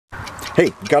Hey,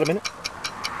 you got a minute?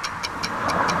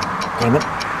 Got a minute?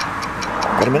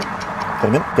 Got a minute? Got a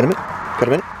minute? Got a minute? Got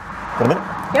a minute? Got a minute?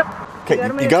 Yep. Okay,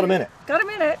 you got a minute. Got a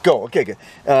minute. Go. Okay, good.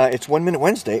 It's 1 Minute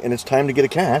Wednesday, and it's time to get a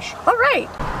cache. All right.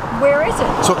 Where is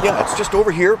it? So yeah, it's just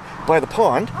over here by the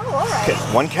pond. Oh, all right. Okay,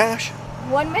 one cache.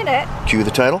 1 minute. Cue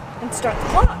the title. And start the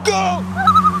clock. Go!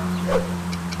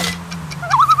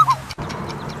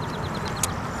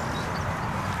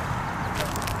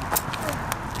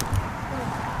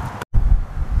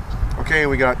 Okay,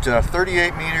 we got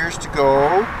 38 meters to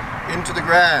go into the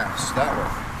grass, that way.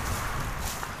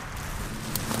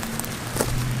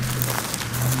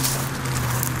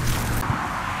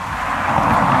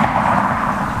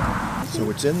 So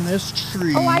it's in this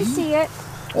tree. Oh, I see it.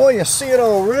 Oh, you see it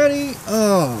already?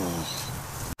 Oh.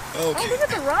 Okay. Oh, look at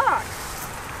the rock.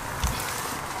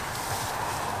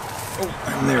 Oh,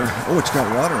 I'm there. Oh, it's got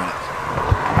water in it.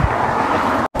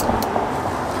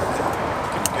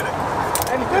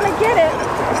 I'm gonna get it.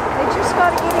 I just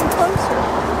gotta get in closer.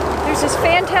 There's this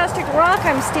fantastic rock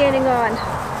I'm standing on.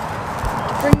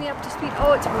 Bring me up to speed.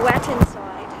 Oh, it's wet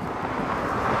inside.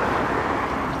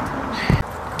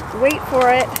 Wait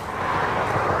for it.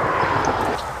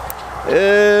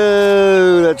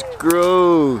 Ew, that's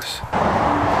gross.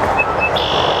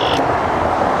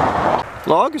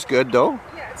 Log is good though.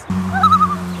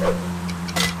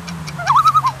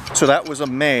 So that was a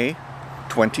May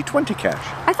 2020 cache.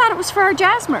 I thought it was for our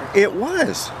Jasmer. It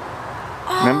was.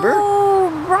 Remember? Oh,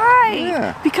 right.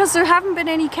 Yeah. Because there haven't been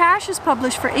any caches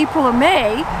published for April or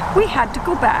May, we had to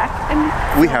go back and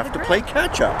We fill have the to grid. play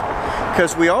catch up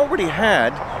because we already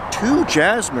had 2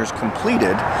 Jasmers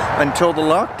completed until the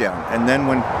lockdown, and then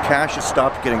when caches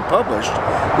stopped getting published,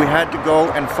 we had to go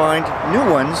and find new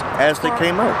ones as they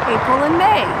came out. April and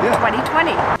May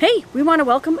 2020. Hey, we want to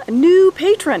welcome a new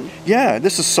patron. Yeah,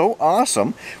 this is so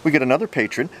awesome. We get another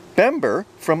patron, Bember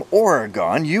from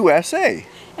Oregon, USA.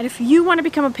 And if you want to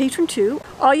become a patron too,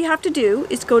 all you have to do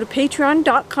is go to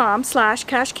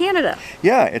patreon.com/CacheCanada.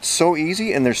 Yeah, it's so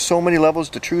easy and there's so many levels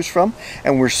to choose from,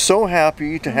 and we're so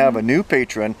happy to have a new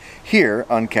patron here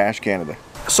on Cache Canada.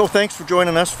 So thanks for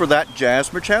joining us for that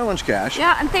Jasmer Challenge cache.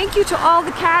 Yeah, and thank you to all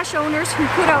the cache owners who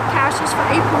put out caches for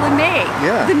April and May.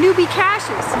 Yeah. The newbie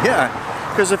caches. Yeah,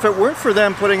 because if it weren't for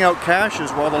them putting out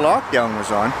caches while the lockdown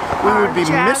was on, we would be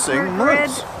missing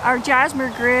months. Our Jasmer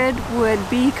grid would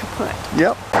be kaput.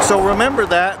 Yep. So remember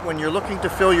that when you're looking to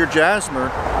fill your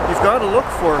Jasmer, you've got to look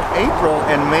for April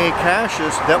and May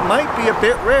caches that might be a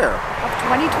bit rare. Of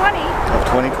 2020. Of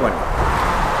 2020.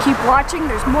 Keep watching,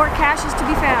 there's more caches to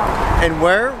be found. And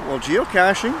where will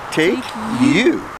geocaching take you?